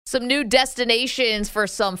Some new destinations for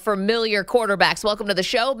some familiar quarterbacks. Welcome to the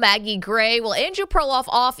show, Maggie Gray. Well, Andrew Perloff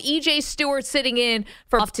off. EJ Stewart sitting in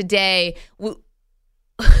for off today. Enough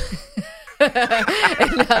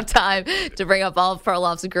time to bring up all of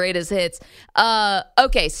Perloff's greatest hits.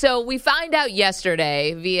 Okay, so we find out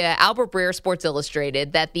yesterday via Albert Breer, Sports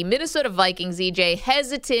Illustrated, that the Minnesota Vikings, EJ,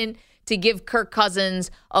 hesitant to give Kirk Cousins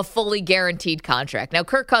a fully guaranteed contract. Now,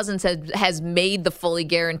 Kirk Cousins has made the fully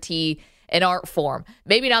guarantee an art form.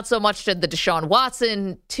 Maybe not so much to the Deshaun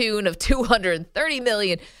Watson tune of $230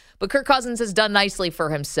 million, but Kirk Cousins has done nicely for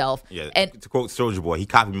himself. Yeah, and to quote Soulja Boy, he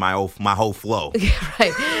copied my whole flow.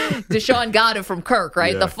 Right. Deshaun got it from Kirk,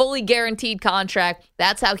 right? Yeah. The fully guaranteed contract,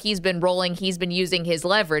 that's how he's been rolling. He's been using his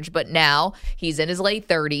leverage, but now he's in his late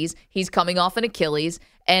 30s. He's coming off an Achilles,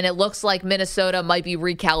 and it looks like Minnesota might be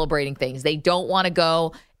recalibrating things. They don't want to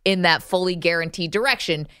go in that fully guaranteed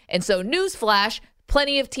direction. And so, newsflash,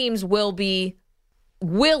 plenty of teams will be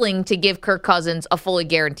willing to give Kirk Cousins a fully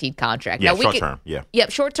guaranteed contract. Yeah, now, short-term, yeah.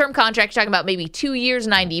 Yep, short-term contract, talking about maybe 2 years,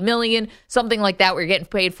 $90 million, something like that, where you're getting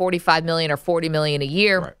paid $45 million or $40 million a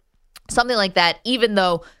year, Right. Something like that, even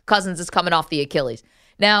though Cousins is coming off the Achilles.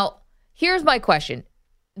 Now, here's my question.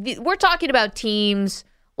 We're talking about teams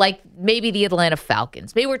like maybe the Atlanta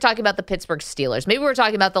Falcons. Maybe we're talking about the Pittsburgh Steelers. Maybe we're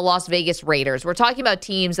talking about the Las Vegas Raiders. We're talking about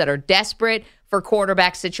teams that are desperate for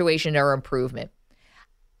quarterback situation or improvement.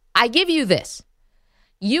 I give you this.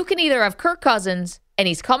 You can either have Kirk Cousins, and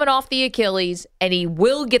he's coming off the Achilles, and he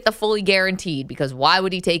will get the fully guaranteed, because why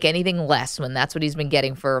would he take anything less when that's what he's been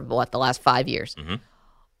getting for, the last 5 years? Mm-hmm.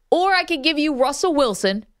 Or I could give you Russell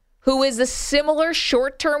Wilson, who is a similar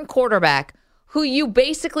short-term quarterback, who you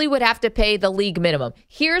basically would have to pay the league minimum.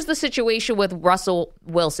 Here's the situation with Russell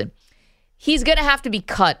Wilson. He's going to have to be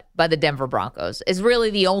cut by the Denver Broncos. Is really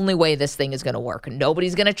the only way this thing is going to work.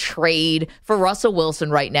 Nobody's going to trade for Russell Wilson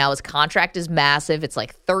right now. His contract is massive. It's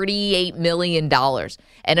like $38 million.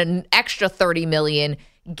 And an extra $30 million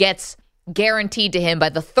gets guaranteed to him by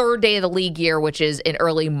the third day of the league year, which is in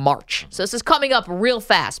early March. So this is coming up real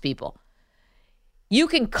fast, people. You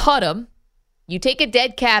can cut him. You take a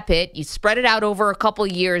dead cap hit. You spread it out over a couple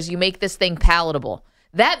of years. You make this thing palatable.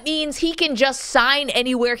 That means he can just sign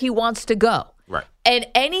anywhere he wants to go. Right. And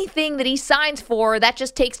anything that he signs for, that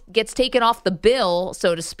just gets taken off the bill,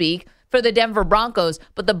 so to speak, for the Denver Broncos.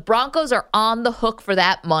 But the Broncos are on the hook for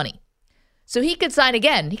that money. So he could sign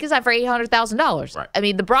again. He could sign for $800,000. Right. I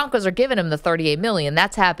mean, the Broncos are giving him the $38 million.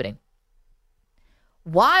 That's happening.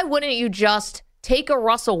 Why wouldn't you just take a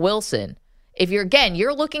Russell Wilson? If you're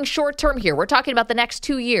looking short term here, we're talking about the next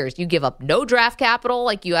 2 years. You give up no draft capital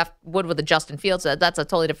like you would with a Justin Fields. So that's a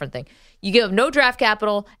totally different thing. You give up no draft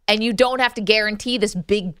capital, and you don't have to guarantee this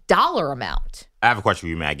big dollar amount. I have a question for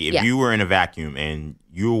you, Maggie. If you were in a vacuum and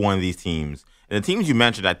you were one of these teams, and the teams you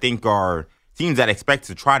mentioned, I think, are teams that expect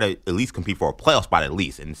to try to at least compete for a playoff spot at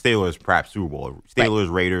least, and Steelers, perhaps Super Bowl, Steelers,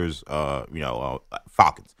 right. Raiders,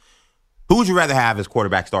 Falcons. Who would you rather have as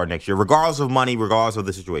quarterback start next year, regardless of money, regardless of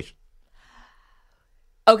the situation?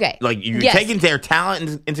 Okay. Like, you're taking their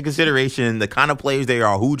talent into consideration, the kind of players they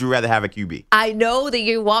are. Who would you rather have at QB? I know that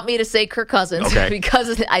you want me to say Kirk Cousins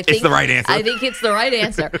because I think it's the right answer. I think it's the right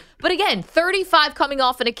answer. But again, 35 coming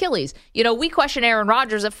off an Achilles. We question Aaron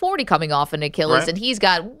Rodgers at 40 coming off an Achilles, right. And he's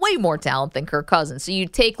got way more talent than Kirk Cousins. So you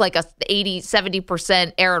take like a 80,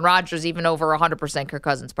 70% Aaron Rodgers, even over 100% Kirk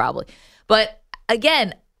Cousins probably. But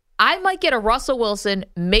again, I might get a Russell Wilson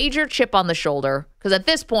major chip on the shoulder, because at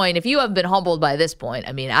this point, if you haven't been humbled by this point,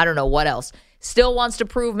 I mean, I don't know what else. Still wants to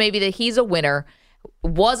prove maybe that he's a winner.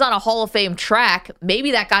 Was on a Hall of Fame track.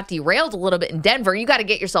 Maybe that got derailed a little bit in Denver. You got to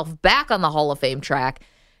get yourself back on the Hall of Fame track.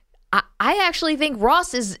 I actually think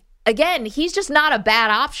Russ is, again, he's just not a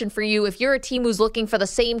bad option for you if you're a team who's looking for the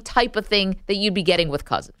same type of thing that you'd be getting with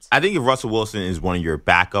Cousins. I think if Russell Wilson is one of your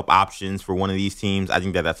backup options for one of these teams, I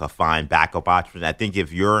think that's a fine backup option. I think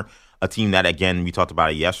if you're a team that, again, we talked about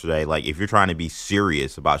it yesterday, like if you're trying to be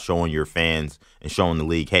serious about showing your fans and showing the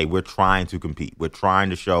league, hey, we're trying to compete. We're trying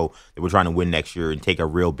to show that we're trying to win next year and take a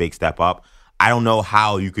real big step up. I don't know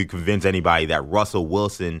how you could convince anybody that Russell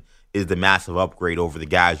Wilson is the massive upgrade over the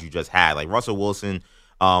guys you just had. Like Russell Wilson,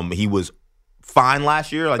 he was fine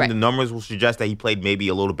last year. Like right. The numbers will suggest that he played maybe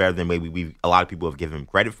a little better than maybe a lot of people have given him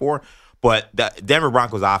credit for. But the Denver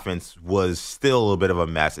Broncos offense was still a little bit of a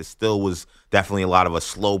mess. It still was definitely a lot of a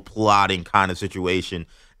slow plodding kind of situation.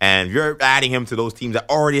 And if you're adding him to those teams that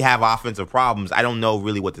already have offensive problems, I don't know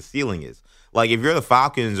really what the ceiling is. Like if you're the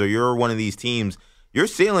Falcons or you're one of these teams, your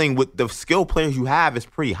ceiling with the skill players you have is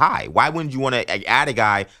pretty high. Why wouldn't you want to add a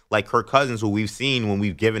guy like Kirk Cousins, who we've seen when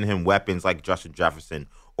we've given him weapons like Justin Jefferson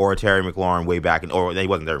or Terry McLaurin way back, or he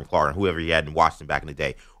wasn't Terry McLaurin, whoever he had in Washington back in the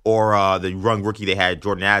day, or the young rookie they had,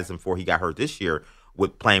 Jordan Addison, before he got hurt this year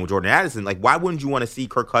with playing with Jordan Addison. Like, why wouldn't you want to see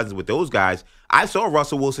Kirk Cousins with those guys? I saw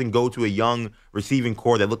Russell Wilson go to a young receiving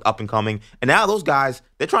core that looked up and coming, and now those guys,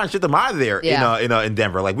 they're trying to ship them out of there in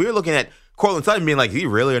Denver. Like, we were looking at Cortland Sutton being like, is he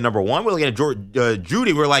really a number one? We're looking at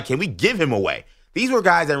Judy. We're like, can we give him away? These were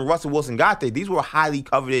guys that when Russell Wilson got there, these were highly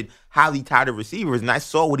coveted, highly touted receivers, and I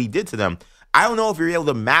saw what he did to them. I don't know if you're able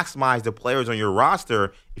to maximize the players on your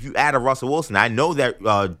roster if you add a Russell Wilson. I know that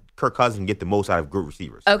Kirk Cousins can get the most out of good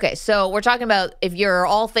receivers. Okay, so we're talking about if you're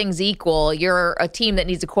all things equal, you're a team that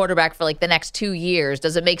needs a quarterback for like the next 2 years.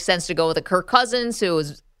 Does it make sense to go with a Kirk Cousins who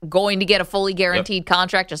is going to get a fully guaranteed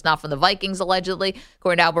contract, just not from the Vikings, allegedly,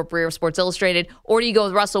 according to Albert Breer of Sports Illustrated? Or do you go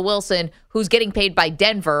with Russell Wilson, who's getting paid by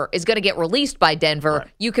Denver, is going to get released by Denver? Right.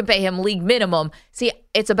 You can pay him league minimum. See,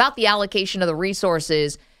 it's about the allocation of the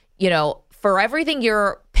resources. For everything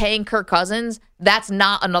you're paying Kirk Cousins, that's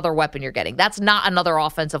not another weapon you're getting. That's not another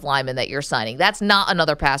offensive lineman that you're signing. That's not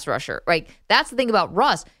another pass rusher, right? That's the thing about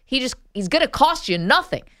Russ. He's going to cost you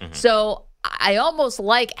nothing. Mm-hmm. So I almost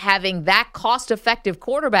like having that cost-effective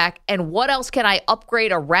quarterback, and what else can I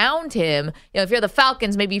upgrade around him? If you're the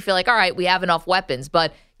Falcons, maybe you feel like, all right, we have enough weapons,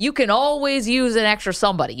 but you can always use an extra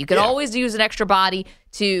somebody. You can always use an extra body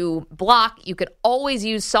to block. You can always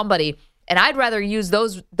use somebody, and I'd rather use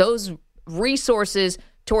those resources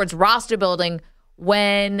towards roster building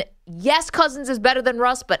when, yes, Cousins is better than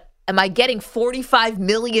Russ, but am I getting $45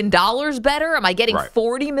 million better? Am I getting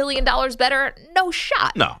 $40 million better? No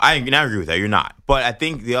shot. No, I agree with that. You're not. But I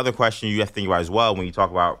think the other question you have to think about as well when you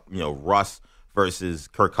talk about, Russ versus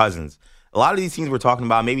Kirk Cousins, a lot of these teams we're talking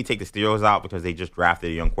about, maybe take the Steelers out because they just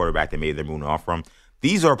drafted a young quarterback that maybe they're moving off from.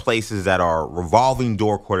 These are places that are revolving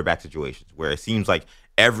door quarterback situations where it seems like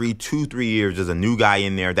every 2-3 years, there's a new guy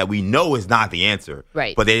in there that we know is not the answer.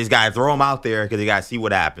 Right. But they just got to throw him out there because they got to see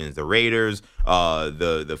what happens. The Raiders,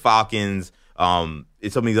 the Falcons,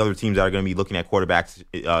 it's some of these other teams that are going to be looking at quarterbacks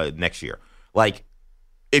next year. Like,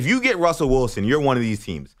 if you get Russell Wilson, you're one of these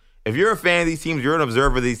teams. If you're a fan of these teams, you're an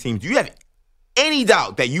observer of these teams, do you have any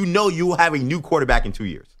doubt that you will have a new quarterback in 2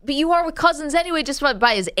 years? But you are with Cousins anyway, just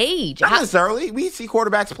by his age. Not necessarily. We see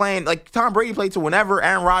quarterbacks playing, like Tom Brady played to whenever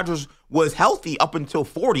Aaron Rodgers was healthy up until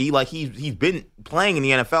 40. Like, he's been playing in the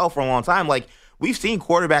NFL for a long time. Like, we've seen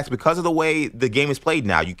quarterbacks, because of the way the game is played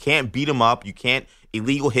now, you can't beat them up. You can't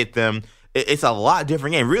illegal hit them. It's a lot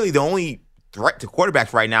different game. Really, the only threat to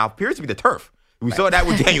quarterbacks right now appears to be the turf. We saw that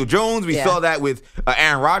with Daniel Jones. We saw that with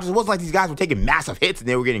Aaron Rodgers. It wasn't like these guys were taking massive hits and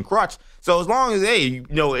they were getting crushed. So as long as they,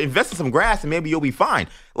 invest in some grass and maybe you'll be fine.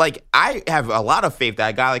 Like, I have a lot of faith that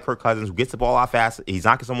a guy like Kirk Cousins who gets the ball out fast, he's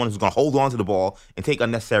not someone who's going to hold on to the ball and take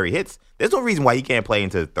unnecessary hits. There's no reason why he can't play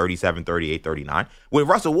into 37, 38, 39. With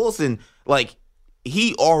Russell Wilson, like,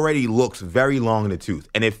 he already looks very long in the tooth.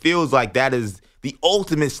 And it feels like that is the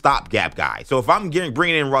ultimate stopgap guy. So if I'm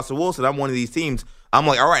bringing in Russell Wilson, I'm one of these teams. I'm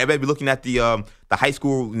like, all right, I better be looking at the high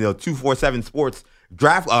school, 247 sports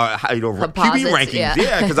draft, QB rankings.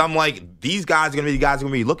 Yeah, because I'm like, these guys are going to be the guys we're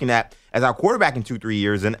going to be looking at as our quarterback in 2-3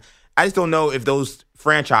 years. And I just don't know if those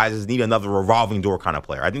franchises need another revolving door kind of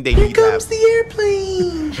player. I think they need to have the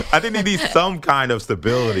airplane. I think they need some kind of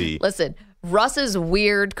stability. Listen, Russ's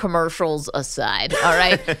weird commercials aside, all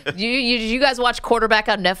right? you guys watch Quarterback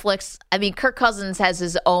on Netflix? I mean, Kirk Cousins has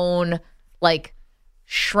his own,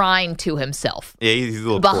 shrine to himself. Yeah, he's a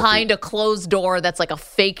little behind quirky. A closed door that's like a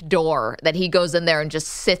fake door that he goes in there and just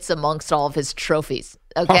sits amongst all of his trophies.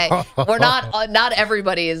 Okay, we're not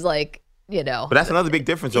everybody is like, But that's another big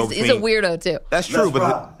difference. He's a weirdo too. That's true,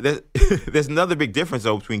 but there's another big difference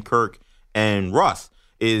though between Kirk and Russ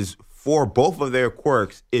is for both of their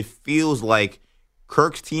quirks. It feels like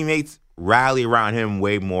Kirk's teammates rally around him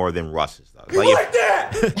way more than Russ's. Like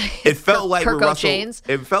that. It felt like Kirk with Russell. Chains.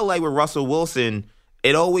 It felt like with Russell Wilson.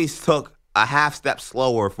 It always took a half step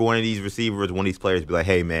slower for one of these receivers, one of these players to be like,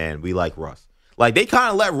 hey, man, we like Russ. Like, they kind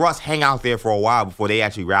of let Russ hang out there for a while before they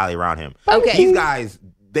actually rally around him. Okay. These guys,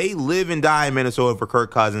 they live and die in Minnesota for Kirk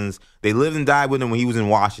Cousins. They lived and died with him when he was in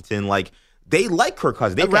Washington. Like, they like Kirk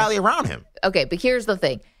Cousins. They rally around him. Okay, but here's the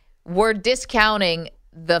thing. We're discounting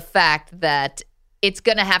the fact that it's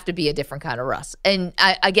going to have to be a different kind of Russ. And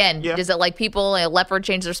is it like people, a leopard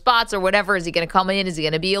change their spots or whatever? Is he going to come in? Is he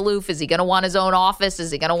going to be aloof? Is he going to want his own office?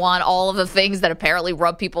 Is he going to want all of the things that apparently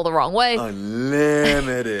rub people the wrong way?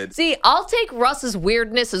 Unlimited. See, I'll take Russ's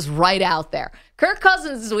weirdness as right out there. Kirk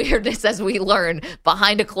Cousins' weirdness, as we learn,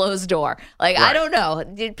 behind a closed door. I don't know.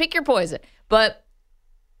 Pick your poison. But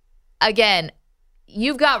again,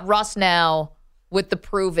 you've got Russ now with the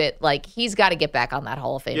prove it, he's got to get back on that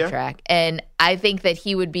Hall of Fame track. And I think that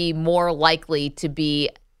he would be more likely to be,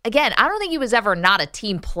 again, I don't think he was ever not a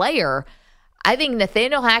team player. I think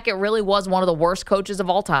Nathaniel Hackett really was one of the worst coaches of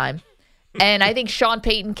all time. And I think Sean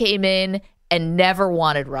Payton came in and never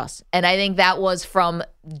wanted Russ. And I think that was from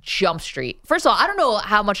Jump Street. First of all, I don't know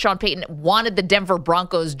how much Sean Payton wanted the Denver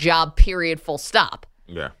Broncos job, period, full stop.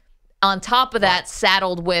 Yeah. On top of that,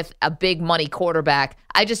 saddled with a big money quarterback,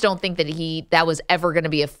 I just don't think that was ever going to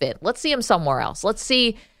be a fit. Let's see him somewhere else. Let's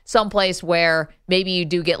see someplace where maybe you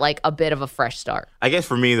do get like a bit of a fresh start. I guess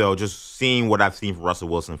for me, though, just seeing what I've seen from Russell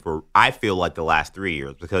Wilson I feel like the last 3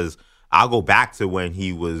 years, because I'll go back to when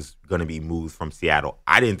he was going to be moved from Seattle.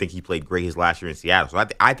 I didn't think he played great his last year in Seattle. So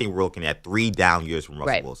I think we're looking at 3 down years from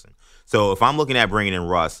Russell Wilson. So if I'm looking at bringing in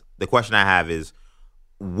Russ, the question I have is,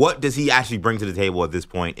 what does he actually bring to the table at this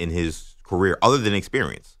point in his career other than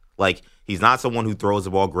experience? Like, he's not someone who throws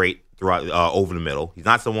the ball great throughout over the middle. He's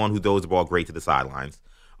not someone who throws the ball great to the sidelines.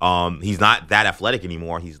 He's not that athletic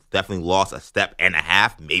anymore. He's definitely lost a step and a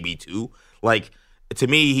half, maybe 2. Like, to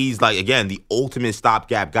me, he's like, again, the ultimate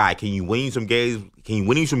stopgap guy. Can you win you some games? Can you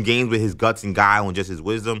win you some games with his guts and guile and just his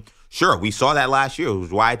wisdom? Sure, we saw that last year, which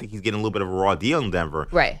is why I think he's getting a little bit of a raw deal in Denver.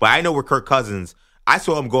 Right. But I know with Kirk Cousins, I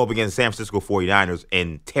saw him go up against the San Francisco 49ers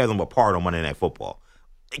and tear them apart on Monday Night Football.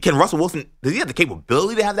 Can Russell Wilson, does he have the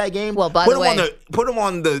capability to have that game? Well, by the way, put him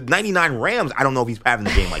on the 99 Rams. I don't know if he's having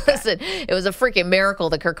the game like that. Listen, it was a freaking miracle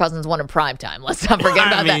that Kirk Cousins won in primetime. Let's not forget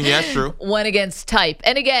about that. Yeah, that's true. One against type.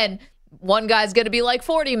 And again, one guy's going to be like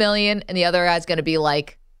 40 million and the other guy's going to be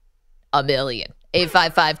like $1 million.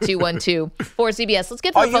 855-212-4CBS. Let's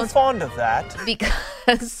get to the phones. Are you fond of that?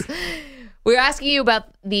 Because we're asking you about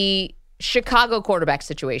the Chicago quarterback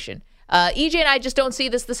situation. EJ and I just don't see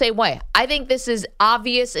this the same way. I think this is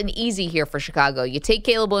obvious and easy here for Chicago. You take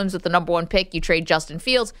Caleb Williams with the number 1 pick. You trade Justin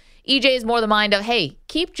Fields. EJ is more the mind of, hey,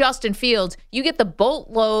 keep Justin Fields. You get the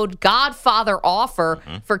boatload Godfather offer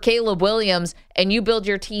for Caleb Williams, and you build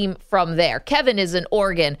your team from there. Kevin is in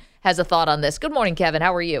Oregon, has a thought on this. Good morning, Kevin.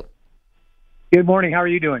 How are you? Good morning. How are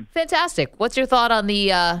you doing? Fantastic. What's your thought on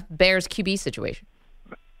the Bears QB situation?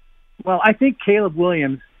 Well, I think Caleb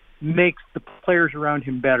Williams makes the players around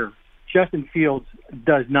him better. Justin Fields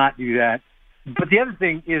does not do that. But the other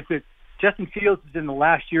thing is that Justin Fields is in the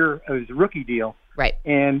last year of his rookie deal. Right.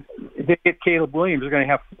 And if they get Caleb Williams, they're going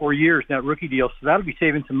to have 4 years in that rookie deal. So that'll be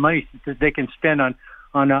saving some money that they can spend on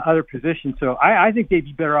other positions. So I think they'd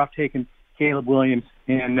be better off taking Caleb Williams.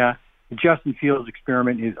 And the Justin Fields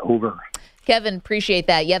experiment is over. Kevin, appreciate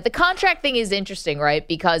that. Yeah, the contract thing is interesting, right?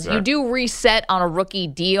 Because you do reset on a rookie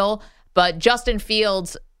deal, but Justin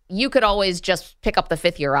Fields, you could always just pick up the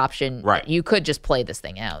 5th-year option. Right. You could just play this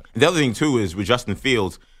thing out. The other thing, too, is with Justin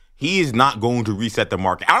Fields, he is not going to reset the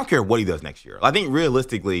market. I don't care what he does next year. I think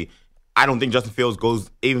realistically, I don't think Justin Fields goes,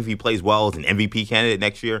 even if he plays well, as an MVP candidate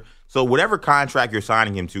next year. So whatever contract you're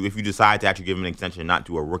signing him to, if you decide to actually give him an extension and not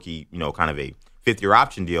do a rookie, kind of a 5th-year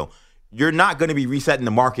option deal, you're not going to be resetting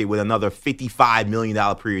the market with another $55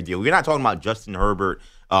 million per year deal. We're not talking about Justin Herbert,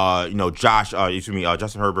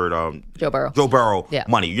 Justin Herbert, Joe Burrow Yeah.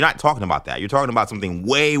 money. You're not talking about that. You're talking about something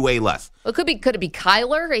way, way less. Well, could it be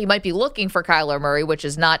Kyler? He might be looking for Kyler Murray, which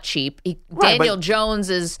is not cheap. Daniel Jones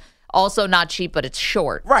is also not cheap, but it's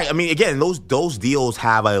short. Right. I mean, again, those deals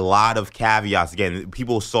have a lot of caveats. Again,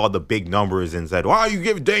 people saw the big numbers and said, "Why you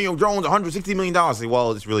give Daniel Jones $160 million?" I say,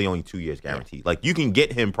 well, it's really only 2 years guaranteed. Yeah. Like, you can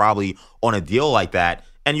get him probably on a deal like that,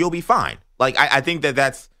 and you'll be fine. Like, I think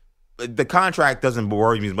that's the contract doesn't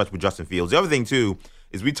worry me as much with Justin Fields. The other thing, too,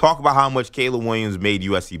 is we talk about how much Caleb Williams made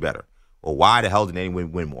USC better. Well, why the hell didn't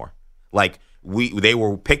anyone win more? Like, they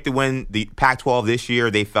were picked to win the Pac-12 this year.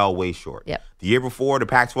 They fell way short. Yep. The year before, the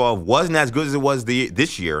Pac-12 wasn't as good as it was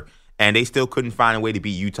this year, and they still couldn't find a way to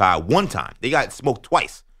beat Utah one time. They got smoked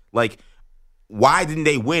twice. Like, why didn't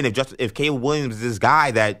they win if Caleb Williams is this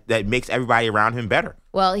guy that makes everybody around him better?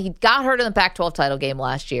 Well, he got hurt in the Pac-12 title game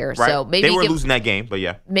last year, right. So maybe they were losing that game, but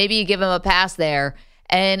yeah. Maybe you give him a pass there.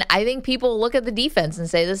 And I think people look at the defense and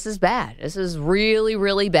say, this is bad. This is really,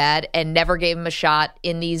 really bad, and never gave him a shot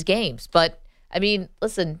in these games. But, I mean,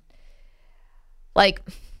 listen, like...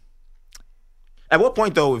 At what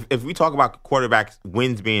point, though, if we talk about quarterbacks,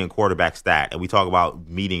 wins being a quarterback stat, and we talk about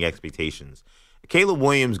meeting expectations, Caleb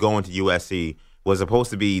Williams going to USC was supposed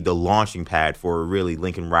to be the launching pad for really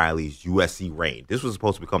Lincoln Riley's USC reign. This was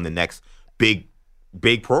supposed to become the next big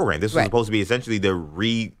program. This was supposed to be essentially the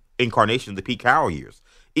reincarnation of the Pete Carroll years.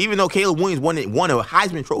 Even though Caleb Williams won a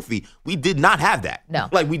Heisman Trophy, we did not have that. No.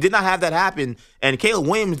 Like, we did not have that happen. And Caleb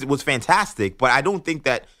Williams was fantastic, but I don't think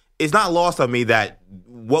that it's not lost on me that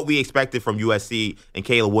what we expected from USC and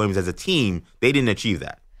Caleb Williams as a team, they didn't achieve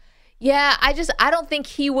that. Yeah, I don't think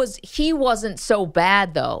he wasn't so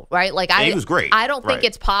bad though, right? Like he was great. I don't think Right.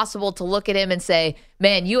 it's possible to look at him and say,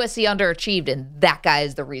 man, USC underachieved and that guy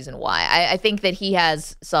is the reason why. I think that he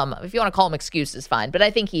has some, if you want to call him excuses, fine, but I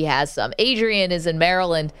think he has some. Adrian is in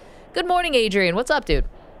Maryland. Good morning, Adrian. What's up, dude?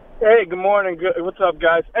 Hey, good morning. What's up,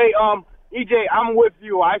 guys? Hey, EJ, I'm with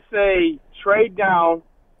you. I say trade down,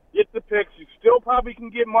 get the picks. You still probably can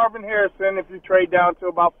get Marvin Harrison if you trade down to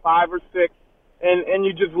about 5 or 6. And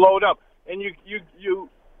you just load up, and you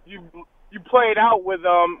play it out with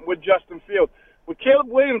Justin Fields. With Caleb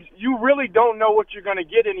Williams, you really don't know what you're going to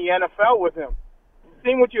get in the NFL with him. You've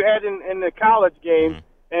seen what you had in the college game,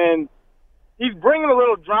 and he's bringing a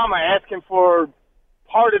little drama, asking for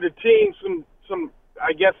part of the team, some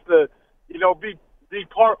I guess be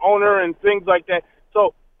part owner and things like that.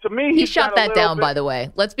 So to me, He shot that down, by the way.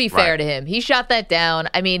 Let's be fair Right. to him. He shot that down.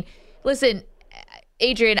 I mean, listen,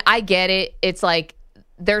 Adrian, I get it. It's like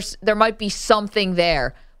there might be something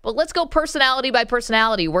there. But let's go personality by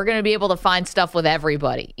personality. We're going to be able to find stuff with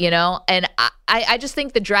everybody, you know? And I just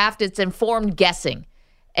think the draft, it's informed guessing.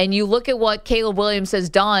 And you look at what Caleb Williams has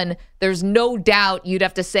done, there's no doubt you'd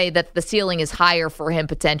have to say that the ceiling is higher for him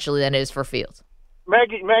potentially than it is for Fields.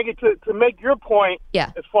 Maggie, to make your point, Yeah.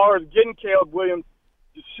 as far as getting Caleb Williams,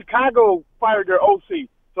 Chicago fired their OC,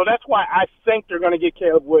 so that's why I think they're going to get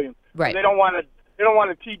Caleb Williams. Right. They don't want to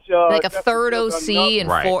teach Like a Justin third Fields OC in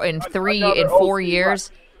Right. four another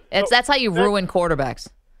years. Right. That's how you ruin quarterbacks.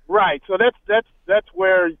 Right. So that's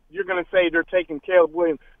where you're going to say they're taking Caleb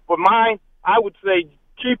Williams. But mine, I would say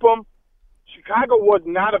keep him. Chicago was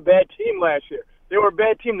not a bad team last year. They were a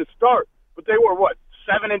bad team to start, but they were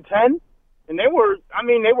 7-10, and they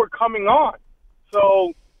were coming on.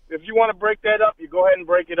 So if you want to break that up, you go ahead and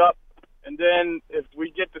break it up. And then if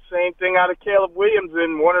we get the same thing out of Caleb Williams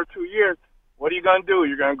in 1 or 2 years, what are you going to do?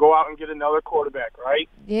 You're going to go out and get another quarterback, right?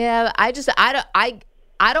 Yeah, I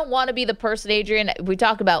don't want to be the person, Adrian. We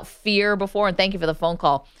talked about fear before, and thank you for the phone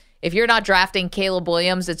call. If you're not drafting Caleb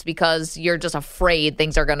Williams, it's because you're just afraid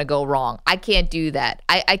things are going to go wrong. I can't do that.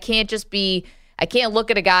 I can't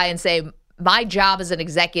look at a guy and say, my job as an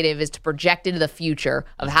executive is to project into the future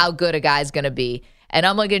of how good a guy's going to be. And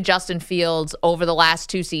I'm looking at Justin Fields over the last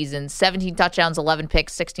 2 seasons, 17 touchdowns, 11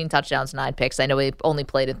 picks, 16 touchdowns, 9 picks. I know he only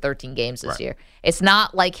played in 13 games this year. It's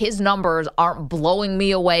not like his numbers aren't blowing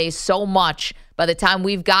me away so much by the time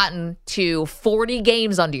we've gotten to 40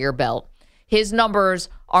 games under your belt. His numbers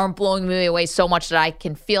aren't blowing me away so much that I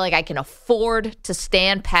can feel like I can afford to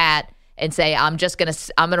stand pat and say, I'm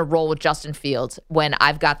gonna roll with Justin Fields when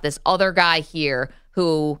I've got this other guy here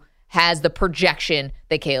who has the projection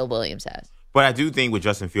that Caleb Williams has. But I do think with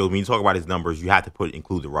Justin Fields, when you talk about his numbers, you have to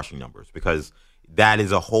include the rushing numbers because that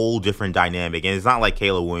is a whole different dynamic. And it's not like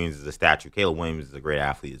Caleb Williams is a statue. Caleb Williams is a great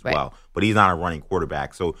athlete as well, but he's not a running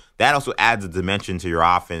quarterback. So that also adds a dimension to your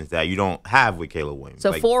offense that you don't have with Caleb Williams.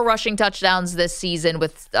 So 4 rushing touchdowns this season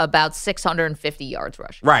with about 650 yards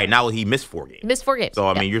rushing. Right. Now he missed 4 games. Missed 4 games. So,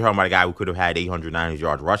 I mean, you're talking about a guy who could have had 800, 900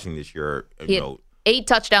 yards rushing this year. He had 8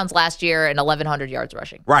 touchdowns last year and 1,100 yards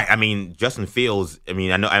rushing. Right. I mean, Justin Fields, I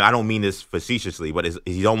mean, I don't mean this facetiously, but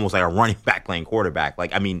he's almost like a running back playing quarterback.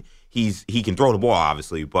 Like, I mean, he can throw the ball,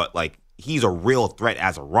 obviously, but, like, he's a real threat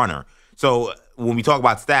as a runner. So when we talk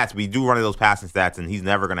about stats, we do run those passing stats, and he's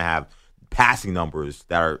never going to have passing numbers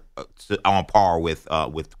that are on par with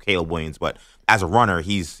Caleb Williams. But as a runner,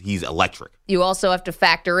 he's electric. You also have to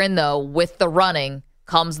factor in, though, with the running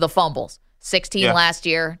comes the fumbles. 16 last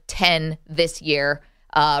year, 10 this year.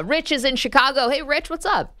 Rich is in Chicago. Hey, Rich, what's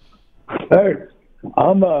up? Hey,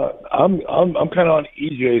 I'm kind of on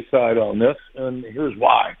EJ's side on this, and here's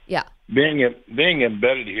why. Yeah. Being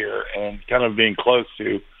embedded here and kind of being close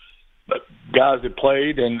to the guys that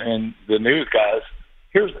played and the news guys,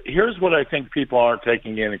 here's what I think people aren't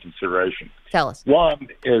taking into consideration. Tell us. One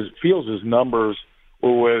is Fields' numbers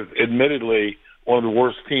were with, admittedly, one of the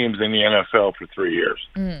worst teams in the NFL for 3 years.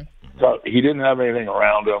 Mm. So he didn't have anything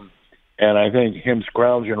around him, and I think him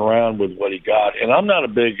scrounging around with what he got. And I'm not a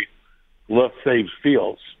big left saves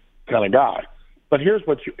Fields kind of guy, but here's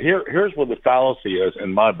what the fallacy is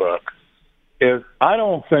in my book: is I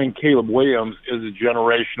don't think Caleb Williams is a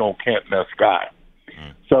generational can't miss guy.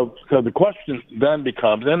 So the question then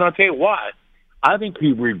becomes, and I'll tell you why. I think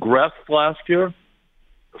he regressed last year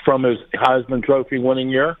from his Heisman Trophy winning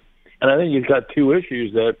year, and I think he's got 2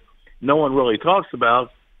 issues that no one really talks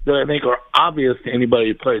about that I think are obvious to anybody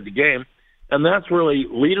who played the game, and that's really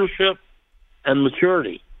leadership and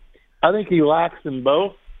maturity. I think he lacks in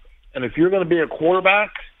both, and if you're going to be a quarterback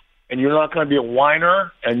and you're not going to be a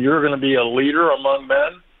whiner and you're going to be a leader among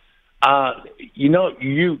men,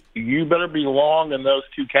 You better be long in those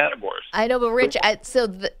two categories. I know, but Rich,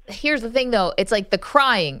 here's the thing, though. It's like the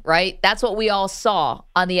crying, right? That's what we all saw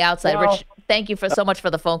on the outside. Well, Rich, thank you so much for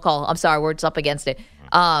the phone call. I'm sorry, we're just up against it.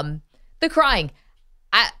 The crying.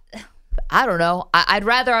 I don't know. I'd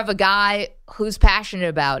rather have a guy who's passionate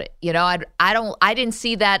about it. You know, I didn't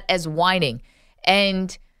see that as whining.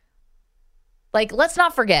 And like, let's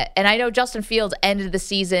not forget, and I know Justin Fields ended the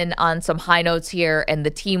season on some high notes here, and the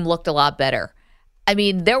team looked a lot better. I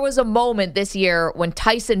mean, there was a moment this year when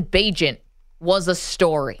Tyson Bagent was a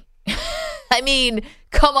story. I mean,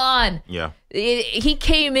 come on. Yeah. He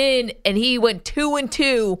came in and he went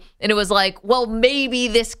 2-2, and it was like, well, maybe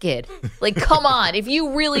this kid. Like, come on. If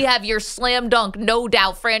you really have your slam dunk, no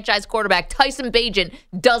doubt franchise quarterback, Tyson Bagent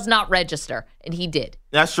does not register, and he did.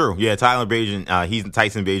 That's true. Yeah, Tyler Bagent, he's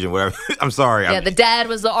Tyson Bagent, whatever. I'm sorry. Yeah, the dad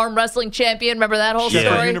was the arm wrestling champion. Remember that whole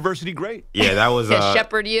story? University great. Yeah, that was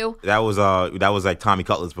Shepherd you. That was like Tommy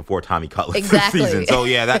Cutlass before Tommy Cutlass exactly. season. So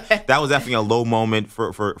yeah, that was definitely a low moment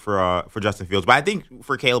for Justin Fields. But I think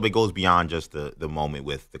for Caleb, it goes beyond just the moment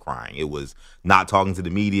with the crying. It was not talking to the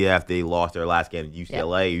media after they lost their last game at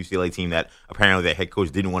UCLA. Yep. UCLA team that apparently their head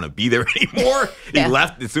coach didn't want to be there anymore. He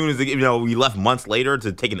left as soon as he left months later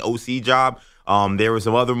to take an OC job. There were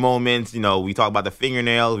some other moments. We talk about the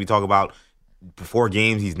fingernails. We talk about before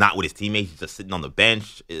games, he's not with his teammates. He's just sitting on the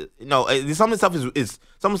bench. Some of the stuff is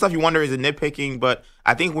some of the stuff you wonder, is it nitpicking? But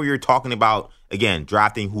I think when you're talking about, again,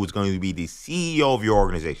 drafting who's going to be the CEO of your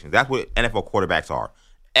organization, that's what NFL quarterbacks are.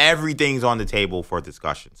 Everything's on the table for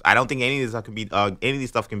discussions. I don't think any of this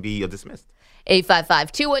stuff can be dismissed.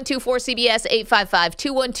 855-212-4CBS,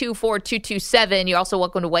 855-212-4227. You're also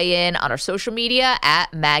welcome to weigh in on our social media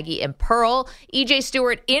at Maggie and Pearl. EJ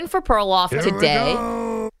Stewart in for Perloff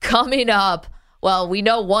today. Coming up, well, we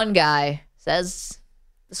know one guy says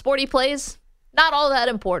the sport he plays, not all that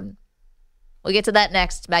important. We'll get to that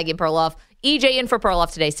next. Maggie and Perloff. EJ in for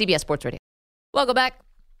Perloff today, CBS Sports Radio. Welcome back.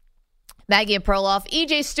 Maggie and Perloff.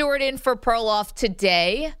 EJ Stewart in for Perloff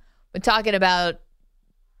today. We're talking about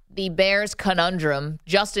the Bears conundrum,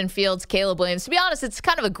 Justin Fields, Caleb Williams. To be honest, it's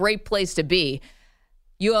kind of a great place to be.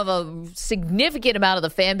 You have a significant amount of the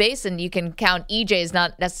fan base, and you can count EJ as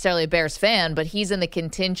not necessarily a Bears fan, but he's in the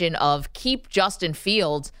contingent of keep Justin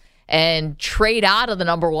Fields and trade out of the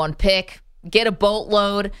number one pick, get a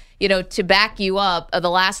boatload. To back you up, of the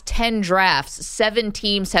last 10 drafts, 7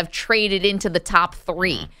 teams have traded into the top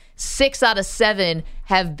 3. 6 out of 7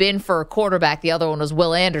 have been for a quarterback. The other one was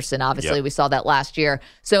Will Anderson. Obviously, We saw that last year.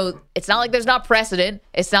 So it's not like there's not precedent.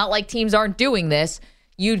 It's not like teams aren't doing this.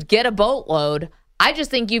 You'd get a boatload. I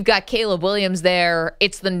just think you've got Caleb Williams there.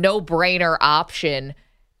 It's the no-brainer option.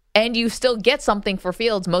 And you still get something for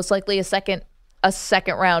Fields, most likely a second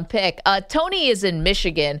round pick. Tony is in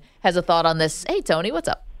Michigan, has a thought on this. Hey, Tony, what's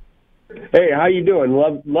up? Hey, how you doing?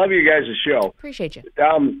 Love you guys' show. Appreciate you.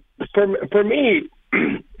 For me,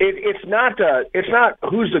 it's not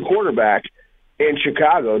who's the quarterback in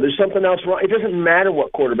Chicago. There's something else wrong. It doesn't matter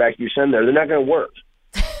what quarterback you send there; they're not going to work.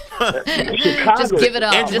 Chicago, just give it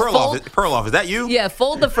up. Andrew Perloff, is that you? Yeah,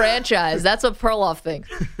 fold the franchise. That's what Perloff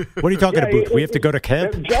thinks. What are you talking about? We have to go to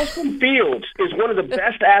camp? Justin Fields is one of the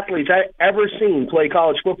best athletes I've ever seen play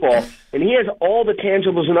college football, and he has all the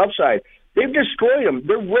tangibles and upside. They've destroyed him.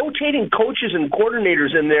 They're rotating coaches and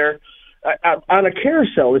coordinators in there on a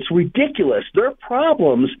carousel. It's ridiculous. Their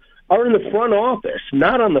problems are in the front office,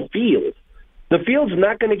 not on the field. The field's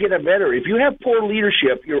not going to get a better. If you have poor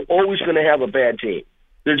leadership, you're always going to have a bad team.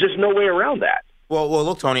 There's just no way around that. Well,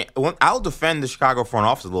 look, Tony, I'll defend the Chicago front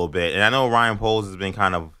office a little bit, and I know Ryan Poles has been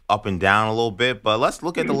kind of up and down a little bit, but let's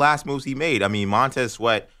look at the last moves he made. I mean, Montez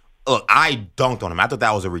Sweat, look, I dunked on him. I thought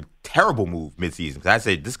that was a terrible move midseason, because I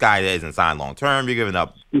said, this guy isn't signed long-term. You're giving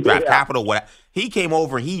up draft capital. What? He came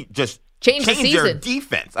over, and he just changed their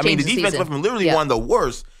defense. I mean, the defense went from literally one of the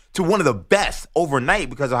worst to one of the best overnight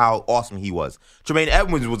because of how awesome he was. Tremaine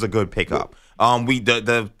Edmonds was a good pickup.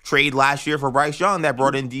 The trade last year for Bryce Young that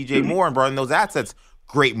brought in DJ Moore and brought in those assets,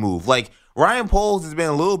 great move. Like, Ryan Poles has been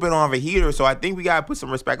a little bit on a heater, so I think we got to put some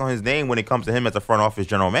respect on his name when it comes to him as a front office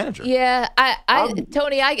general manager. Yeah,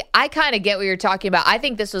 Tony, I kind of get what you're talking about. I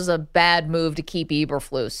think this was a bad move to keep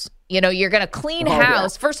Eberflus. You're going to clean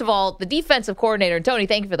house. First of all, the defensive coordinator, and Tony,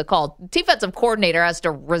 thank you for the call. The defensive coordinator has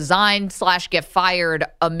to resign / get fired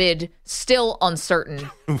amid still uncertain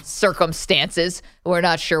circumstances. We're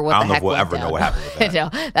not sure what the heck went down. I don't know if we'll ever know what happened with that. No,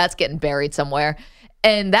 that's getting buried somewhere.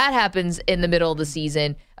 And that happens in the middle of the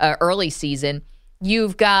season, early season.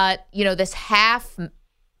 You've got, this half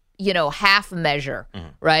measure,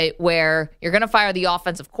 right, where you're going to fire the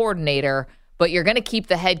offensive coordinator, but you're going to keep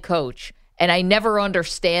the head coach. And I never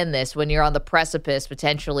understand this when you're on the precipice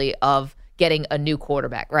potentially of getting a new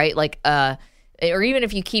quarterback, right? Like, or even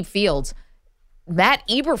if you keep Fields, Matt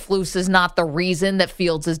Eberflus is not the reason that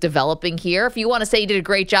Fields is developing here. If you want to say he did a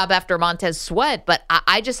great job after Montez Sweat, but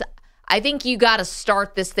I think you got to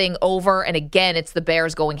start this thing over. And again, it's the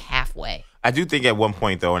Bears going halfway. I do think at one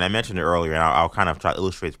point, though, and I mentioned it earlier, and I'll kind of try to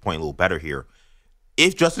illustrate the point a little better here.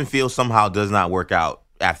 If Justin Fields somehow does not work out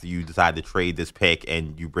after you decide to trade this pick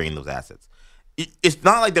and you bring in those assets, it's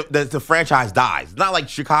not like the franchise dies. It's not like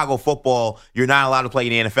Chicago football, you're not allowed to play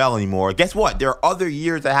in the NFL anymore. Guess what? There are other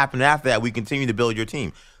years that happen after that. We continue to build your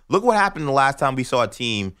team. Look what happened the last time we saw a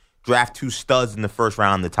team draft 2 studs in the first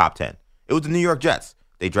round in the top 10. It was the New York Jets.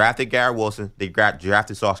 They drafted Garrett Wilson. They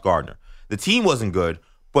drafted Sauce Gardner. The team wasn't good,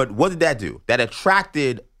 but what did that do? That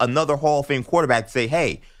attracted another Hall of Fame quarterback to say,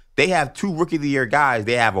 hey, they have 2 Rookie of the Year guys.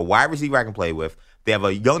 They have a wide receiver I can play with. They have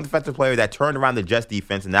a young defensive player that turned around the Jets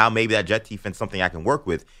defense, and now maybe that Jets defense is something I can work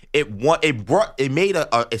with. It made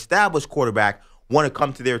a established quarterback want to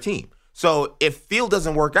come to their team. So if Field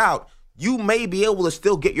doesn't work out, you may be able to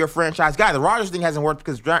still get your franchise guy. The Rodgers thing hasn't worked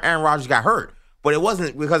because Aaron Rodgers got hurt, but it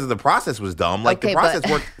wasn't because of the process was dumb. Like the process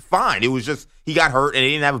worked fine. It was just he got hurt and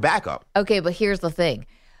he didn't have a backup. Okay, but here's the thing.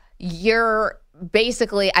 You're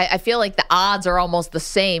basically, I feel like the odds are almost the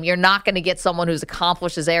same. You're not going to get someone who's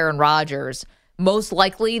accomplished as Aaron Rodgers. Most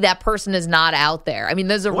likely that person is not out there. I mean,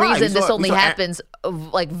 there's a reason this only happens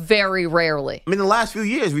like very rarely. I mean, the last few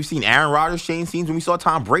years, we've seen Aaron Rodgers change teams and we saw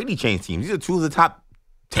Tom Brady change teams. These are 2 of the top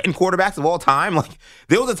 10 quarterbacks of all time. Like,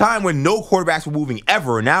 there was a time when no quarterbacks were moving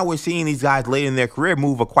ever. And now we're seeing these guys late in their career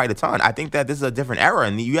move quite a ton. I think that this is a different era.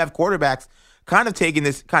 And you have quarterbacks kind of taking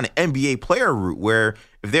this kind of NBA player route where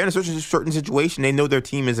if they're in a certain situation, they know their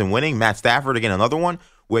team isn't winning. Matt Stafford, again, another one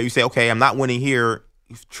where you say, okay, I'm not winning here.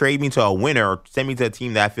 Trade me to a winner or send me to a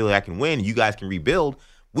team that I feel like I can win. You guys can rebuild.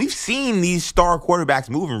 We've seen these star quarterbacks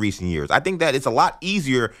move in recent years. I think that it's a lot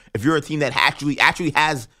easier if you're a team that actually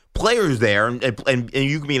has players there and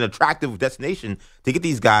you can be an attractive destination to get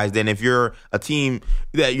these guys than if you're a team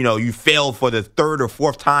that, you failed for the 3rd or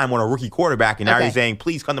 4th time on a rookie quarterback and now you're saying,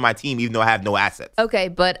 please come to my team even though I have no assets. Okay,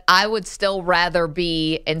 but I would still rather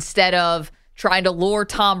be, instead of trying to lure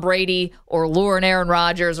Tom Brady or lure an Aaron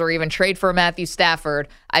Rodgers or even trade for Matthew Stafford,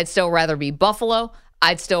 I'd still rather be Buffalo.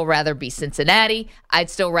 I'd still rather be Cincinnati. I'd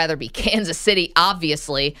still rather be Kansas City,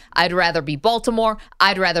 obviously. I'd rather be Baltimore.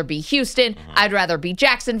 I'd rather be Houston. I'd rather be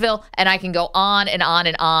Jacksonville. And I can go on and on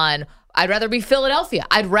and on. I'd rather be Philadelphia.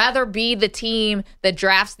 I'd rather be the team that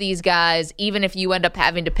drafts these guys, even if you end up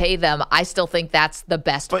having to pay them. I still think that's the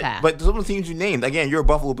best path. But some of the teams you named, again, you're a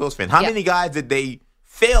Buffalo Bills fan. How many guys did they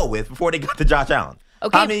fail with before they got to Josh Allen?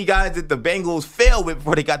 Okay. How many guys did the Bengals fail with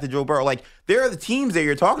before they got to Joe Burrow? Like, there are the teams that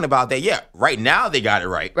you're talking about that, right now they got it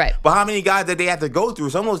right. Right. But how many guys that they had to go through?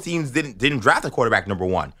 Some of those teams didn't draft a quarterback number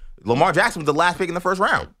 1. Lamar Jackson was the last pick in the first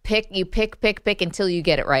round. Pick until you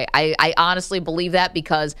get it right. I honestly believe that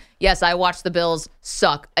because, yes, I watched the Bills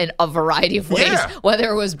suck in a variety of ways. Yeah.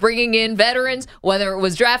 Whether it was bringing in veterans, whether it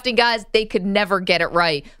was drafting guys, they could never get it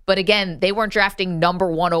right. But again, they weren't drafting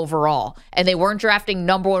number 1 overall. And they weren't drafting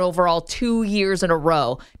number 1 overall 2 years in a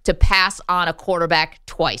row to pass on a quarterback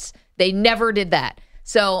twice. They never did that.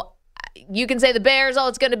 So you can say the Bears,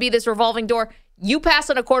 it's going to be this revolving door. You pass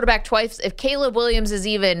on a quarterback twice. If Caleb Williams is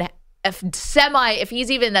even if he's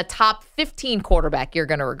even a top 15 quarterback, you're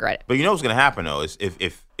going to regret it. But you know what's going to happen, though, is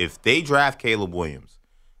if they draft Caleb Williams,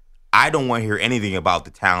 I don't want to hear anything about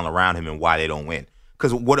the talent around him and why they don't win.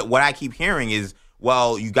 Because what I keep hearing is,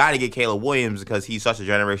 well, you got to get Caleb Williams because he's such a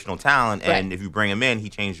generational talent, and if you bring him in, he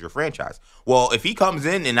changes your franchise. Well, if he comes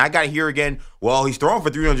in and I got to hear again, well, he's throwing for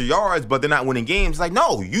 300 yards, but they're not winning games. Like,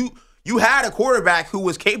 no, you had a quarterback who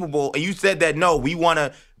was capable, and you said that, no, we want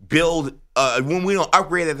to build when we don't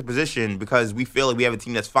upgrade at the position because we feel like we have a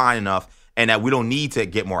team that's fine enough and that we don't need to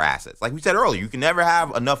get more assets. Like we said earlier, you can never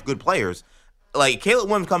have enough good players. Like Caleb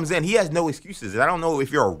Williams comes in, he has no excuses. And I don't know if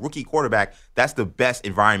you're a rookie quarterback, that's the best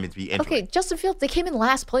environment to be entering. Okay, Justin Fields, they came in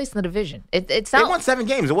last place in the division. It's not, they won 7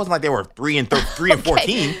 games. It wasn't like they were 3 and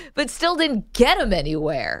 14, but still didn't get them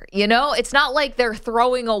anywhere. It's not like they're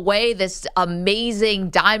throwing away this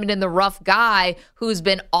amazing diamond in the rough guy who's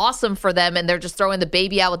been awesome for them, and they're just throwing the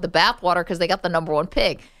baby out with the bathwater because they got the number 1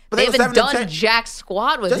 pick. But they haven't done jack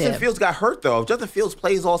squat with him. Justin Fields got hurt though. If Justin Fields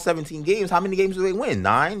plays all 17 games, how many games do they win?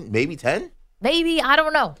 9, maybe 10. Maybe, I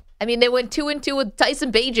don't know. I mean, they went 2-2 with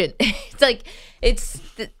Tyson Bagent. It's like it's.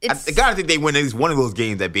 I gotta think they win at least one of those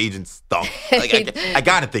games that Bagent stunk. Like, I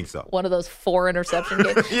gotta think so. One of those 4 interception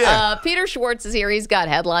games. Yeah. Peter Schwartz is here. He's got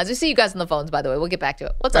headlines. We see you guys on the phones, by the way. We'll get back to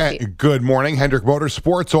it. What's up, Pete? Good morning, Hendrick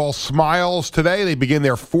Motorsports. All smiles today. They begin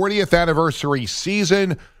their 40th anniversary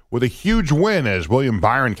season with a huge win as William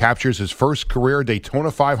Byron captures his first career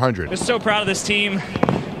Daytona 500. Just so proud of this team,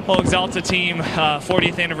 whole Exalta team,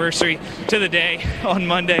 40th anniversary to the day on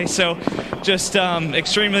Monday. So just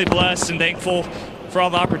extremely blessed and thankful for all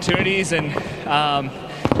the opportunities, and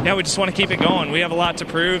we just want to keep it going. We have a lot to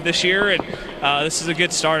prove this year, and this is a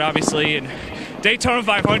good start, obviously. And Daytona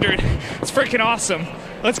 500, it's freaking awesome.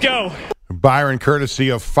 Let's go. Byron, courtesy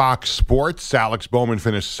of Fox Sports. Alex Bowman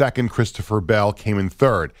finished second. Christopher Bell came in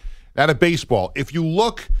third. Now to baseball. If you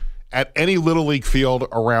look at any Little League field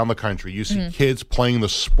around the country, you see kids playing the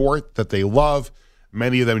sport that they love.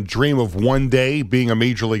 Many of them dream of one day being a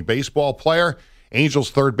Major League Baseball player. Angels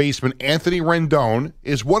third baseman Anthony Rendon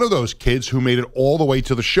is one of those kids who made it all the way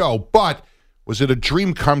to the show. But was it a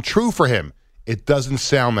dream come true for him? It doesn't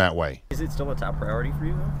sound that way. Is it still a top priority for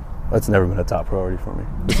you, though? That's never been a top priority for me.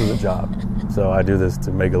 This is a job. So I do this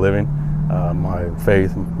to make a living. My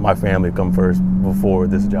faith, my family come first before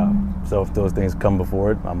this job. So if those things come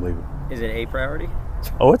before it, I'm leaving. Is it a priority?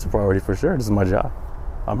 Oh, it's a priority for sure. This is my job.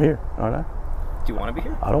 I'm here, aren't I? Do you want to be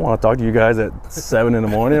here? I don't want to talk to you guys at 7 in the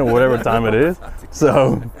morning or whatever time it is.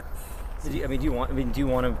 So, do you want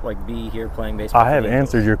to be here playing baseball? I have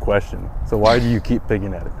answered your question. So why do you keep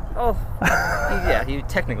picking at it? Oh, yeah, you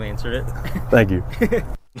technically answered it. Thank you.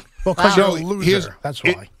 Well, because you're a loser. That's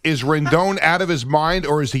why. Is Rendon out of his mind,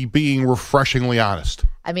 or is he being refreshingly honest?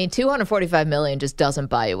 I mean, $245 million just doesn't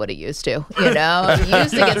buy you what it used to. You know, you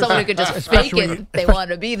used to get someone who could just fake it. They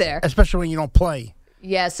wanted to be there, especially when you don't play.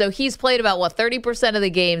 Yeah, so he's played about, 30% of the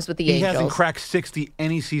games with the Angels. He hasn't cracked 60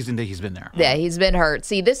 any season that he's been there. Yeah, he's been hurt.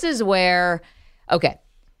 See, this is where,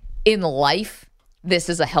 in life, this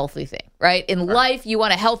is a healthy thing, right? In life, you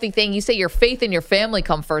want a healthy thing. You say your faith and your family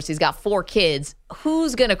come first. He's got 4 kids.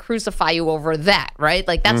 Who's going to crucify you over that, right?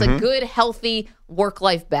 Like, that's a good, healthy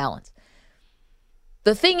work-life balance.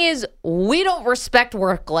 The thing is, we don't respect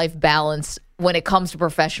work-life balance when it comes to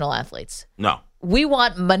professional athletes. No. We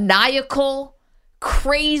want maniacal,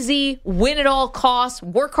 crazy, win at all costs,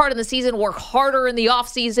 work hard in the season, work harder in the off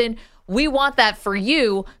season. We want that for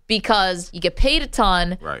you because you get paid a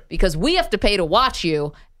ton, because we have to pay to watch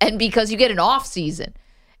you, and because you get an off season.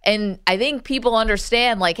 And I think people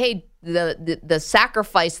understand, like, hey, the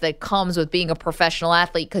sacrifice that comes with being a professional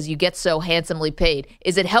athlete because you get so handsomely paid.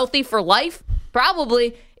 Is it healthy for life?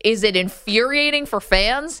 Probably. Is it infuriating for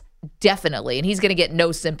fans? Definitely. And he's going to get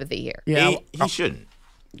no sympathy here. Yeah, he shouldn't.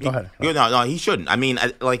 Go ahead. No, he shouldn't. I mean,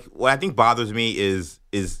 what I think bothers me is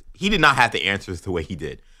he did not have to answer this the way he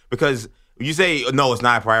did. Because you say, no, it's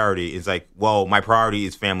not a priority. It's like, well, my priority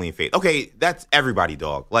is family and faith. Okay, that's everybody,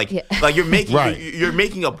 dog. Like you're making you're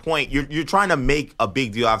making a point. You're trying to make a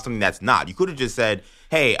big deal out of something that's not. You could have just said,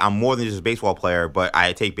 hey, I'm more than just a baseball player, but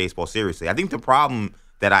I take baseball seriously. I think the problem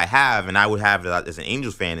that I have, and I would have as an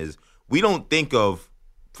Angels fan, is we don't think of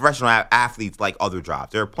professional athletes like other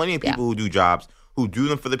jobs. There are plenty of people who do jobs, who do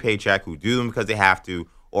them for the paycheck, who do them because they have to,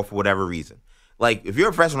 or for whatever reason. Like, if you're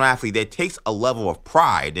a professional athlete, that takes a level of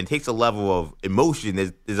pride and takes a level of emotion.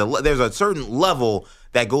 There's a certain level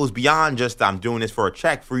that goes beyond just I'm doing this for a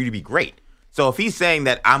check for you to be great. So if he's saying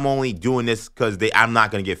that I'm only doing this because I don't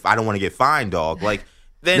want to get fined, dog. Like,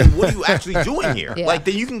 then what are you actually doing here? Like,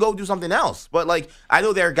 then you can go do something else. But like, I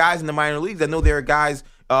know there are guys in the minor leagues. I know there are guys,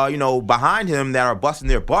 behind him that are busting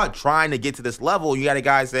their butt trying to get to this level. You got a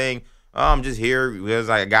guy saying, oh, I'm just here because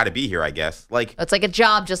I got to be here, I guess. Like, it's like a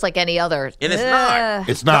job just like any other. And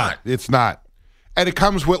it's not. It's not. And it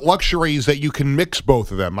comes with luxuries that you can mix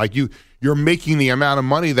both of them. Like, you're making the amount of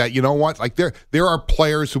money that, you know what? Like, there are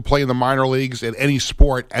players who play in the minor leagues in any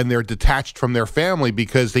sport, and they're detached from their family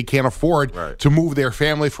because they can't afford to move their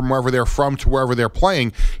family from wherever they're from to wherever they're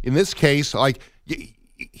playing. In this case, like,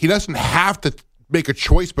 he doesn't have to make a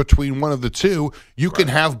choice between one of the two. You can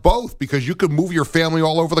have both because you can move your family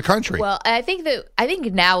all over the country. Well, I think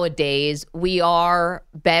nowadays we are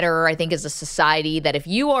better, I think, as a society, that if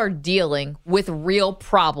you are dealing with real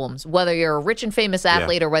problems, whether you're a rich and famous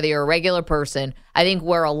athlete or whether you're a regular person, I think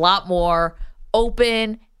we're a lot more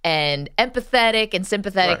open and empathetic and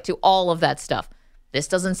sympathetic to all of that stuff. This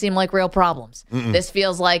doesn't seem like real problems. This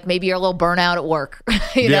feels like maybe you're a little burnout at work.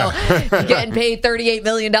 You're getting paid $38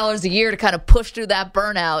 million a year to kind of push through that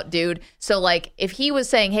burnout, dude. So, like, if he was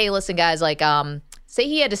saying, hey, listen, guys, like, say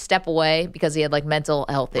he had to step away because he had, like, mental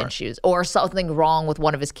health issues or something wrong with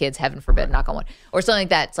one of his kids, heaven forbid, knock on wood, or something like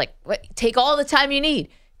that. It's like, take all the time you need.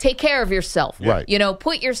 Take care of yourself. Right.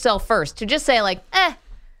 Put yourself first. To just say, like,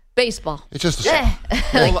 baseball. It's just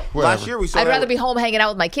last year we saw. I'd rather be home hanging out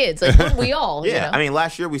with my kids. Like, wouldn't we all? I mean,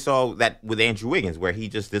 last year we saw that with Andrew Wiggins, where he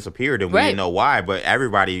just disappeared and we didn't know why. But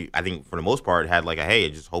everybody, I think, for the most part, had like hey, I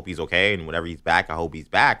just hope he's okay, and whenever he's back, I hope he's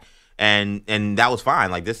back. and that was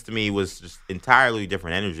fine. Like, this to me was just entirely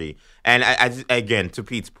different energy. And I just, again, to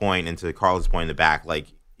Pete's point and to Carlos' point in the back, like,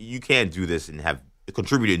 you can't do this and have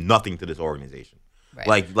contributed nothing to this organization.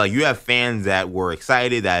 Right. Like you have fans that were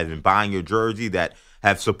excited, that have been buying your jersey, that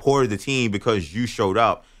have supported the team because you showed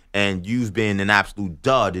up, and you've been an absolute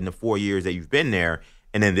dud in the 4 years that you've been there.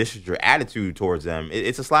 And then this is your attitude towards them.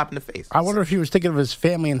 It's a slap in the face. I wonder if he was thinking of his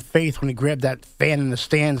family and faith when he grabbed that fan in the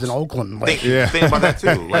stands in Oakland. Like, think about that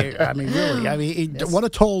too. Like, I mean, really. What a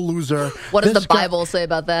total loser. What does the Bible say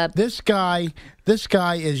about that? This guy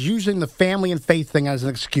is using the family and faith thing as an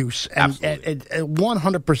excuse, and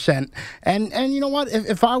 100%. And you know what?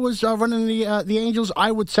 If I was running the Angels,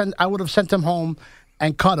 I would have sent him home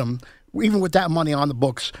and cut him, even with that money on the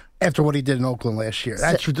books, after what he did in Oakland last year.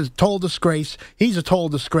 That's a total disgrace. He's a total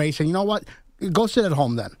disgrace. And you know what? Go sit at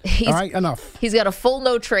home then. All right? Enough. He's got a full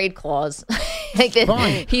no-trade clause.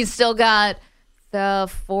 Fine. He's still got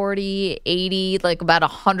the 40, 80, like about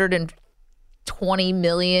 120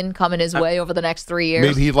 million coming his way over the next 3 years.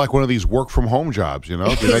 Maybe he'd like one of these work-from-home jobs, you know?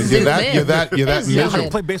 You're that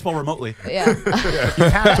miserable. Play baseball remotely. Yeah. You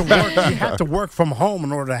have to work from home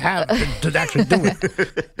in order to actually do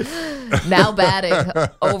it. Now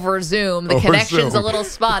batting over Zoom. The connection's a little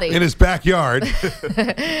spotty. In his backyard.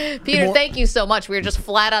 Peter, thank you so much. We're just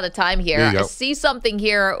flat out of time here. I see something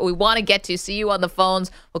here we want to get to. See you on the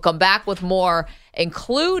phones. We'll come back with more,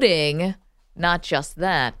 including not just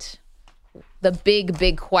that, the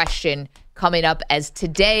big question coming up, as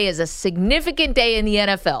today is a significant day in the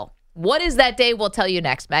NFL. What is that day? We'll tell you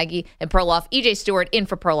next. Maggie and Perloff, EJ Stewart in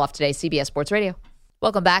for Perloff today, CBS Sports Radio.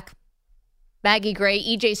 Welcome back. Maggie Gray,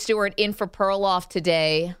 EJ Stewart in for Perloff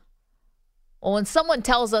today. Well, when someone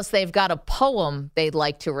tells us they've got a poem they'd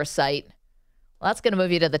like to recite, well, that's going to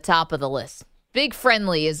move you to the top of the list. Big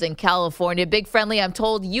Friendly is in California. Big Friendly, I'm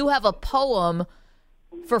told you have a poem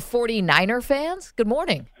for 49er fans. Good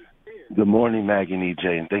morning. Good morning, Maggie and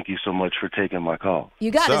EJ, and thank you so much for taking my call.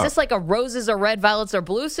 You got it. Is this like a roses are red, violets are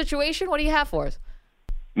blue situation? What do you have for us?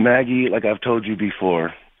 Maggie, like I've told you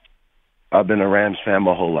before, I've been a Rams fan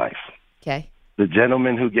my whole life. Okay. The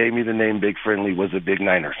gentleman who gave me the name Big Friendly was a big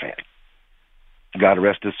Niner fan. God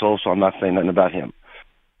rest his soul, so I'm not saying nothing about him.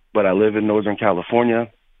 But I live in Northern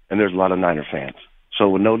California, and there's a lot of Niner fans. So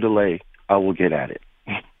with no delay, I will get at it.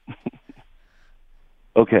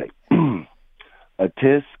 Okay. A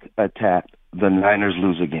tisk, a tat, the Niners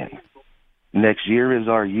lose again. Next year is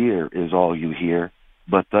our year, is all you hear.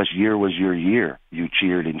 But thus year was your year, you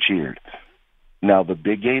cheered and cheered. Now the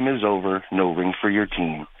big game is over, no ring for your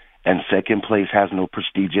team, and second place has no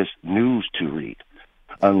prestigious news to read.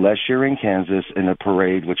 Unless you're in Kansas in a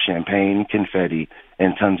parade with champagne, confetti,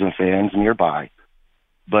 and tons of fans nearby.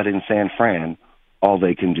 But in San Fran, all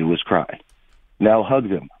they can do is cry. Now hug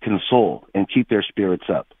them, console, and keep their spirits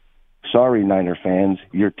up. Sorry, Niner fans,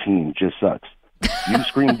 your team just sucks. You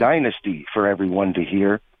scream dynasty for everyone to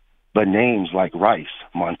hear, but names like Rice,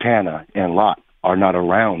 Montana, and Lott are not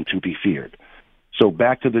around to be feared. So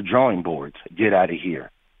back to the drawing boards, get out of here.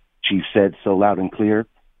 Chief said so loud and clear.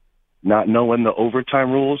 Not knowing the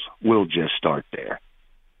overtime rules, we'll just start there.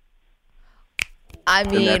 I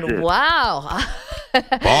mean, wow.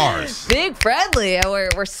 Bars. Big Friendly.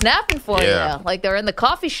 We're snapping for you. Like they're in the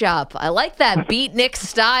coffee shop. I like that beatnik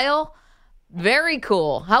style. Very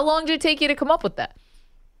cool. How long did it take you to come up with that?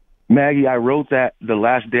 Maggie, I wrote that the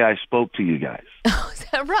last day I spoke to you guys. Oh, is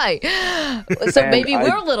that right? So And maybe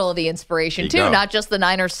we're a little of the inspiration, too, not just the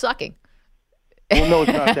Niners sucking. Well, no,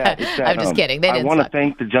 it's not that. It's that I'm just kidding. They I didn't want to suck.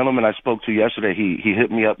 thank the gentleman I spoke to yesterday. He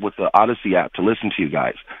hit me up with the Odyssey app to listen to you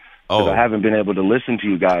guys. Because I haven't been able to listen to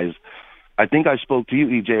you guys. I think I spoke to you,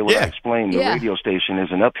 EJ, when I explained the radio station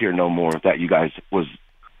isn't up here no more, that you guys was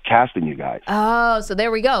casting you guys. Oh, so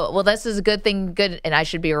there we go. Well, this is a good thing. Good, and I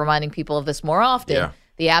should be reminding people of this more often. Yeah.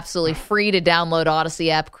 The absolutely free to download Odyssey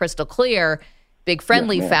app, crystal clear. Big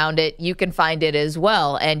Friendly Yes, ma'am. found it. You can find it as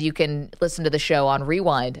well, and you can listen to the show on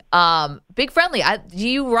Rewind. Big Friendly, do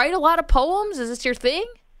you write a lot of poems? Is this your thing?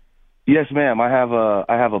 Yes, ma'am. I have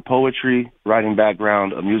a poetry writing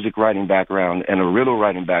background, a music writing background, and a riddle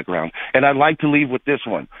writing background. And I'd like to leave with this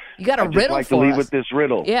one. You got a riddle like for to leave us. with this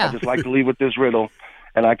riddle. Yeah. I just like to leave with this riddle.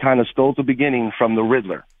 And I kind of stole the beginning from the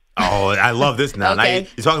Riddler. Oh, I love this now. Now Okay.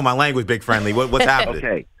 you're talking my language, Big Friendly. What's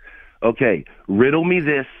happening? Okay. Riddle me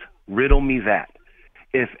this, riddle me that.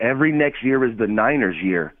 If every next year is the Niners'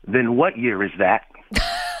 year, then what year is that?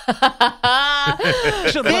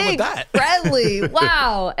 Big Friendly.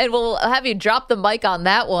 Wow. And we'll have you drop the mic on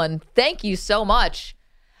that one. Thank you so much.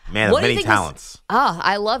 Man, What do you many think was- talents.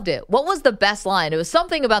 I loved it. What was the best line? It was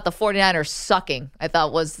something about the 49ers sucking, I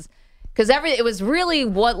thought was Because it was really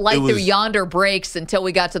what light through yonder breaks until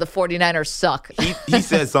we got to the 49ers suck. He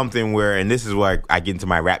said something where, and this is where I get into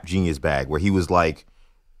my rap genius bag, where he was like,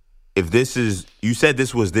 if this is, you said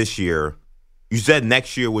this was this year, you said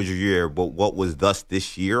next year was your year, but what was thus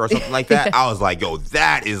this year or something like that? I was like, yo,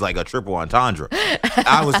 that is like a triple entendre.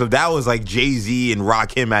 That was like Jay-Z and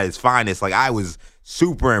Rakim at his finest. Like, I was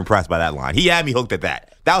super impressed by that line. He had me hooked at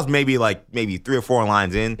that. That was maybe 3 or 4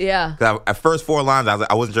 lines in. Yeah. At first 4 lines,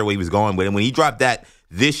 I wasn't sure where he was going, but when he dropped that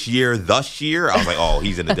this year, thus year, I was like, oh,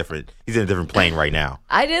 he's in a different plane right now.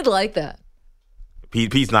 I did like that.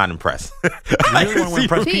 Pete's not impressed. Pete,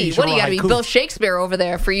 what do you got to be Bill Shakespeare over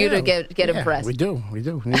there for you to get impressed? We do.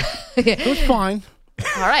 Yeah. It was fine.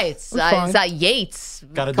 All right, it's not Yates.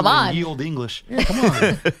 Gotta come do on, yield English. Yeah, come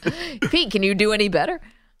on. Pete, can you do any better?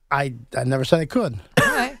 I never said I could. All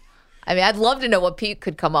right. I mean, I'd love to know what Pete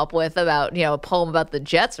could come up with about, a poem about the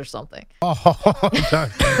Jets or something. Oh,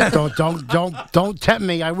 don't tempt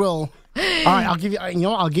me. I will. All right,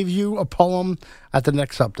 I'll give you a poem at the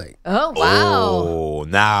next update. Oh wow! Oh,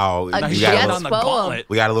 now a Jets poem.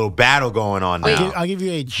 We got a little battle going on now. I'll give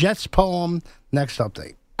you a Jets poem next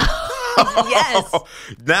update. Yes.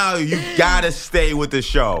 Now you gotta stay with the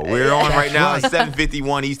show. We're on right now at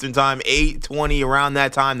 7:51 Eastern Time, 8:20 around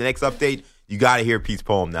that time. The next update. You got to hear Pete's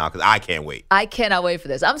poem now because I can't wait. I cannot wait for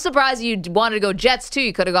this. I'm surprised you wanted to go Jets, too.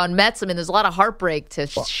 You could have gone Mets. I mean, there's a lot of heartbreak to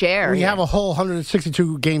share. We have a whole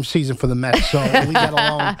 162-game season for the Mets, so leave that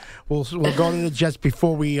alone. We'll go to the Jets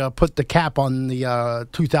before we put the cap on the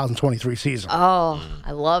 2023 season. Oh,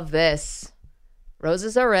 I love this.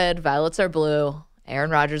 Roses are red, violets are blue.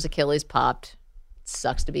 Aaron Rodgers' Achilles popped.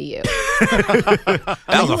 Sucks to be you. That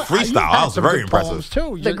was a freestyle. That was very impressive.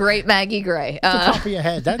 Too. The great Maggie Gray. The top of your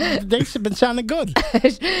head. They've been sounding good.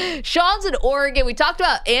 Sean's in Oregon. We talked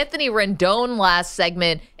about Anthony Rendon last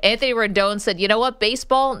segment. Anthony Rendon said, you know what?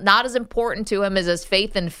 Baseball, not as important to him as his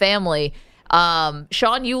faith and family.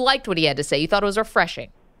 Sean, you liked what he had to say. You thought it was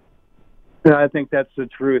refreshing. Yeah, I think that's the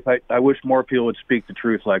truth. I wish more people would speak the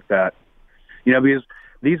truth like that. Because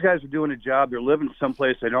these guys are doing a job. They're living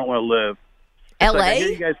someplace they don't want to live. L.A.? Like I hear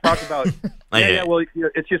you guys talk about, well,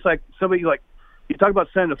 it's just like somebody you talk about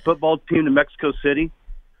sending a football team to Mexico City.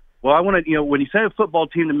 Well, I want to, when you send a football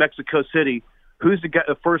team to Mexico City, who's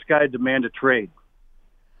the first guy to demand a trade?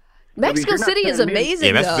 Mexico City is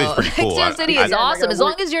amazing, though. Mexico City's pretty cool. Mexico City is awesome. As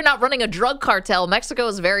long as you're not running a drug cartel, Mexico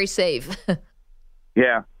is very safe.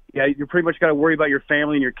 Yeah, you pretty much got to worry about your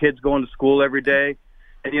family and your kids going to school every day.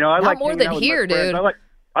 And I not like more than here, dude.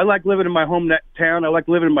 I like living in my hometown. I like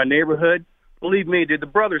living in my neighborhood. Believe me, dude, the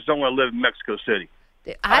brothers don't want to live in Mexico City.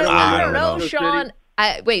 I don't know, Sean.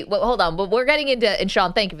 Hold on. But we're getting into, and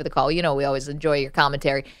Sean, thank you for the call. We always enjoy your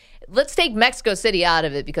commentary. Let's take Mexico City out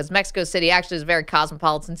of it because Mexico City actually is a very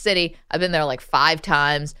cosmopolitan city. I've been there like 5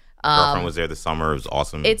 times. Girlfriend was there this summer. It was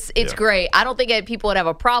awesome. It's great. I don't think people would have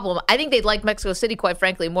a problem. I think they'd like Mexico City, quite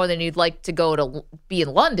frankly, more than you'd like to go to be in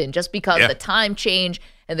London just because the time change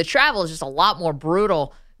and the travel is just a lot more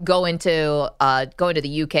brutal going to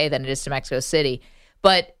the UK than it is to Mexico City.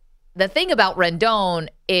 But the thing about Rendon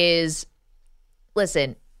is,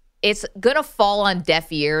 listen, it's going to fall on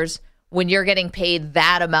deaf ears when you're getting paid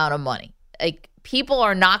that amount of money. Like, people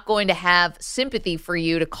are not going to have sympathy for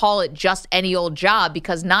you to call it just any old job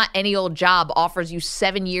because not any old job offers you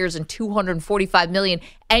 7 years and $245 million,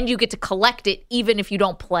 and you get to collect it even if you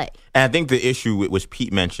don't play. And I think the issue which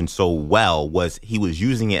Pete mentioned so well was he was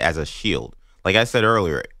using it as a shield. Like I said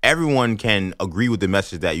earlier, everyone can agree with the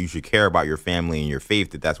message that you should care about your family and your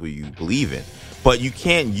faith, that that's what you believe in. But you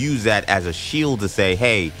can't use that as a shield to say,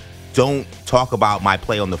 hey, don't talk about my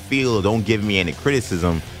play on the field, don't give me any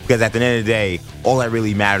criticism, because at the end of the day, all that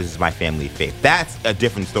really matters is my family faith. That's a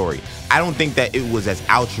different story. I don't think that it was as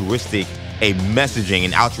altruistic a messaging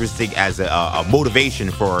and altruistic as a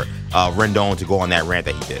motivation for Rendon to go on that rant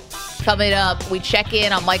that he did. Coming up, we check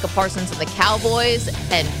in on Micah Parsons and the Cowboys,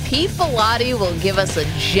 and Pete Bellotti will give us a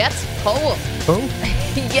Jets poem. Who?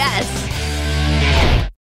 Yes.